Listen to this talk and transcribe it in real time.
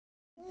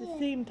the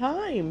same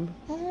time.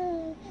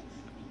 Oh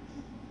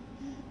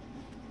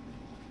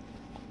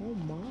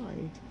my.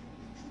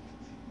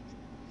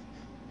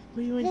 What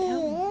do you want to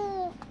tell me?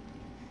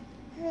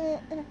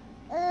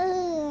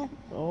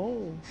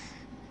 Oh.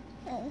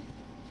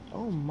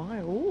 Oh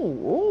my.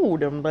 Oh,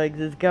 them legs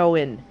is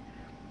going.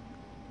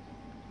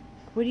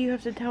 What do you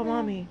have to tell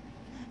mommy?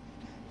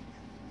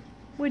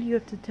 What do you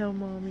have to tell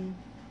mommy?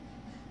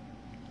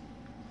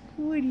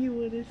 What do you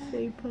want to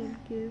say,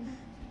 Pumpkin?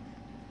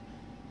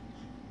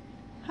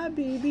 Hi,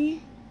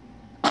 baby.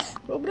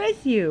 Oh,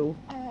 bless you.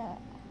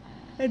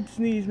 That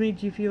sneeze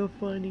made you feel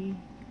funny.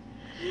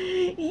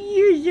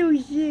 You're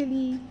so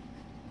silly.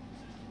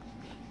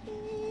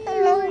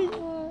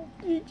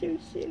 You're so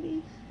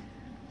silly.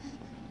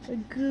 A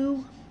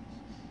goo.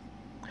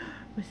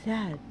 What's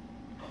that?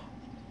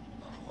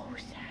 What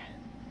was that?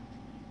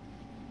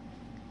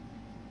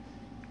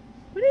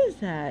 What is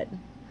that?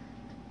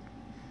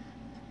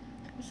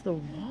 It's the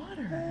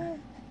water.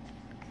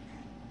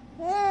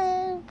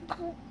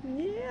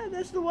 Yeah,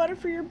 that's the water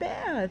for your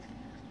bath.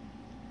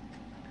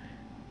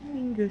 You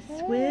can go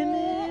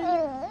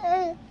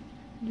swimming.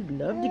 You'd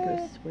love to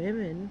go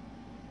swimming.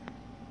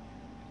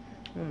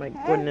 Oh my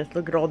goodness,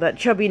 look at all that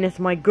chubbiness,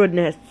 my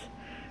goodness.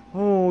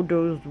 Oh,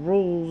 those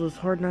rolls, it's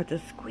hard not to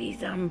squeeze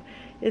them.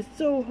 It's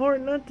so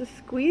hard not to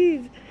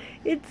squeeze.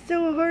 It's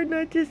so hard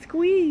not to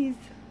squeeze.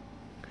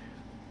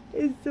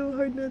 It's so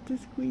hard not to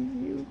squeeze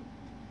you.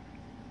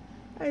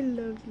 I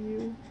love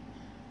you.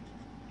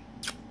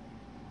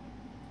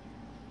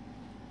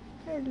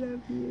 I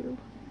love you.